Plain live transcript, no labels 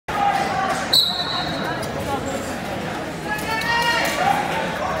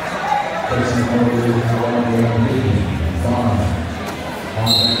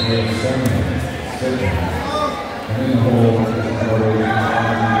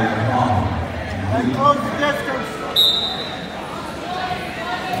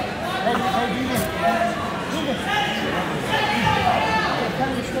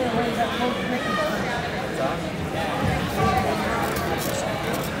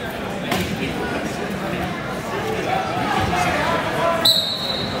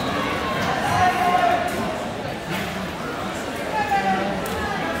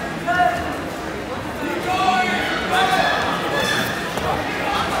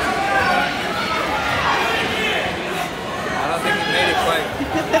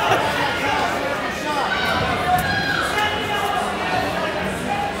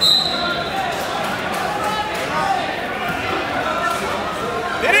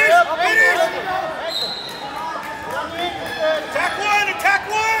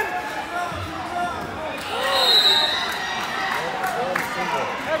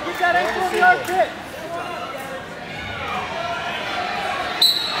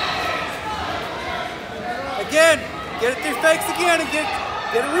Again, get it through fakes again and get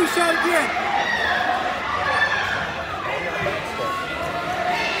a reshot again.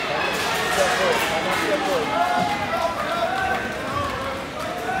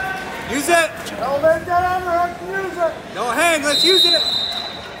 Use it. Don't let that underhook, use it. Don't hang, let's use it.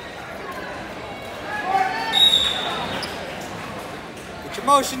 Get your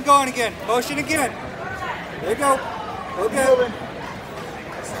motion going again. Motion again. There you go. Okay.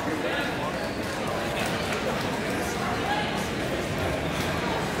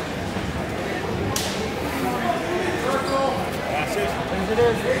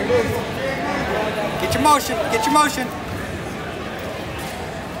 Get your motion, get your motion.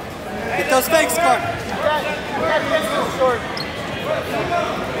 Get those fakes going.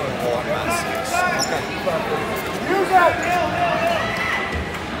 Use it.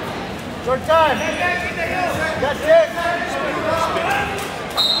 Short time. That's it.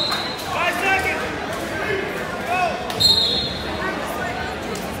 5 seconds. Go.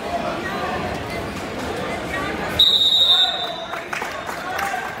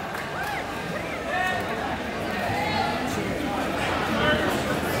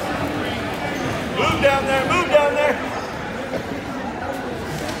 Move down there, move down there.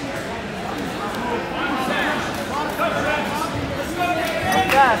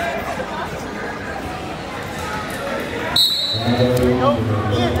 Fast. Go,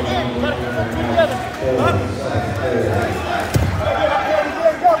 in. Gotta keep them together. Up.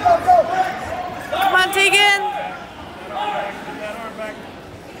 Go. Come on, Deegan.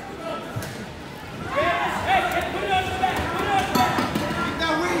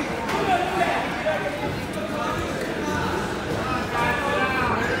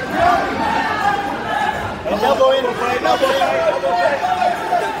 Elbow in. Elbow in.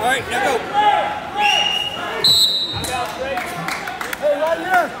 All right, now go. Hey, right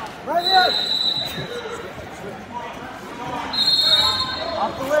here. Right here.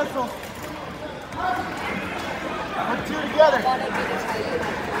 Off the whistle. Put two together.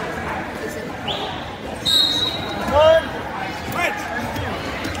 One. Switch.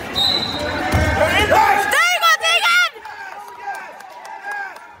 There you go, Deegan!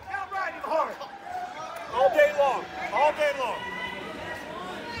 Now right and hard. All day long. All day long.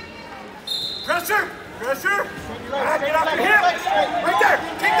 Pressure. Pressure. Get off your hip. Right there.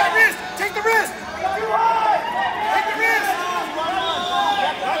 Take that wrist. Take the wrist. Take the wrist.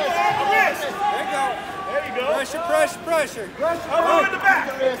 Not the wrist. There you go. There you go. Pressure. Elbow in the back.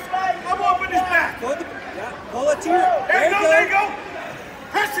 Elbow up in his back. Pull it to you. There you go.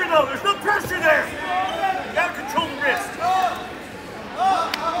 Pressure though. There's no pressure there. You gotta control the wrist.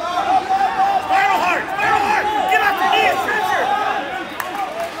 Spiral hard. Get off your knees. Pressure.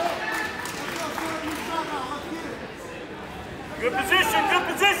 Good position.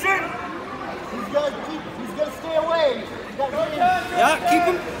 He's gonna stay away. He's gotta get in. Yeah,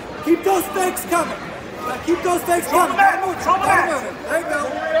 keep those fakes coming. Keep those fakes coming. There you go.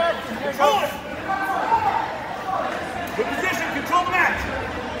 Control it. Good position. Control the match.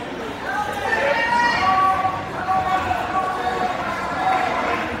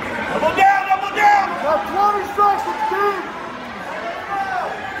 Double down. Now 20 seconds, dude.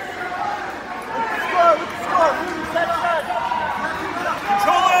 Look the score. Move set side.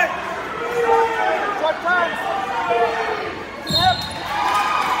 Control it. Short time. Yep.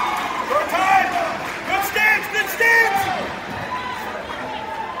 Short time. Good stance.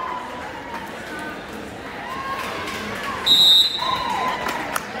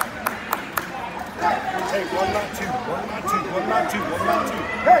 Hey, one, not two.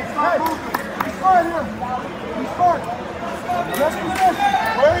 Hey. smart here. Be smart. Just position.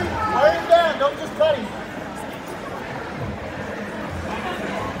 Wear him down. Don't just cut him.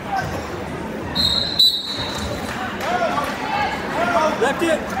 Left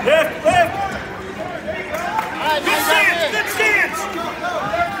it. Left, left. Right, Good stance, good stance.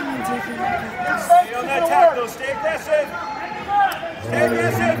 Stay on that tackle, stay aggressive. Stay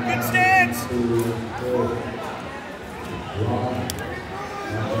aggressive, good stance.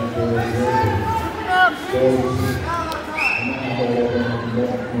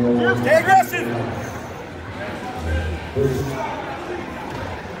 Stay aggressive.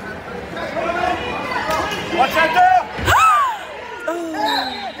 Watch out there.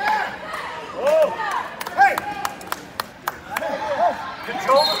 Oh, hey.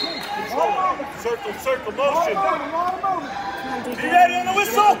 Control it. Circle, circle, motion. Be ready on the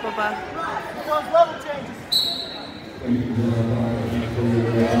whistle. Those level changes.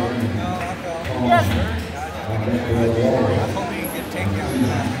 Yes.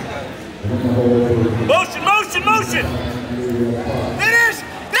 Motion, motion, motion. Finish.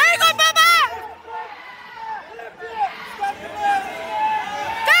 There you go, Papa!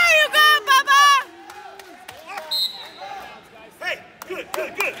 There you go, Papa! Hey, good,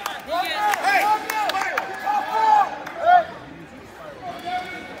 good, good. Hey, spiral.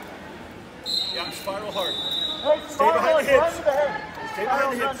 Yeah, spiral hard. Hey, Stay behind the hips. Run to the head. Stay behind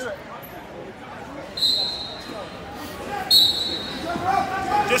the hips.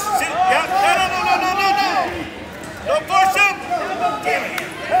 Just sit. Yeah, no. Don't force him. Damn it.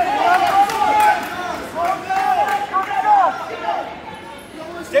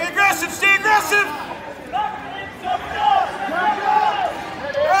 Stay aggressive, stay aggressive.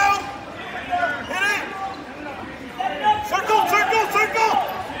 Down. Hit it. Circle, circle, circle.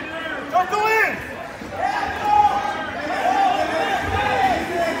 Circle in.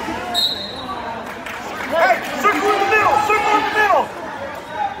 Hey, circle in the middle, circle in the middle.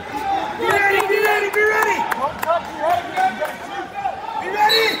 Be ready, be ready, be ready. Don't touch your head. You gotta shoot. Be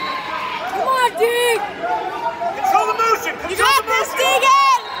ready. Come on, Deeg! Control the motion. You got this,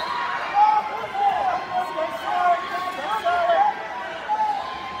 Deegan!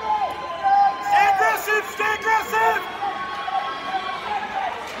 Stay aggressive, stay aggressive.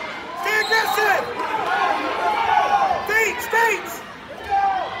 Stay aggressive. Feet, feet.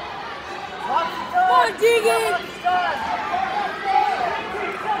 Come on, Deegan!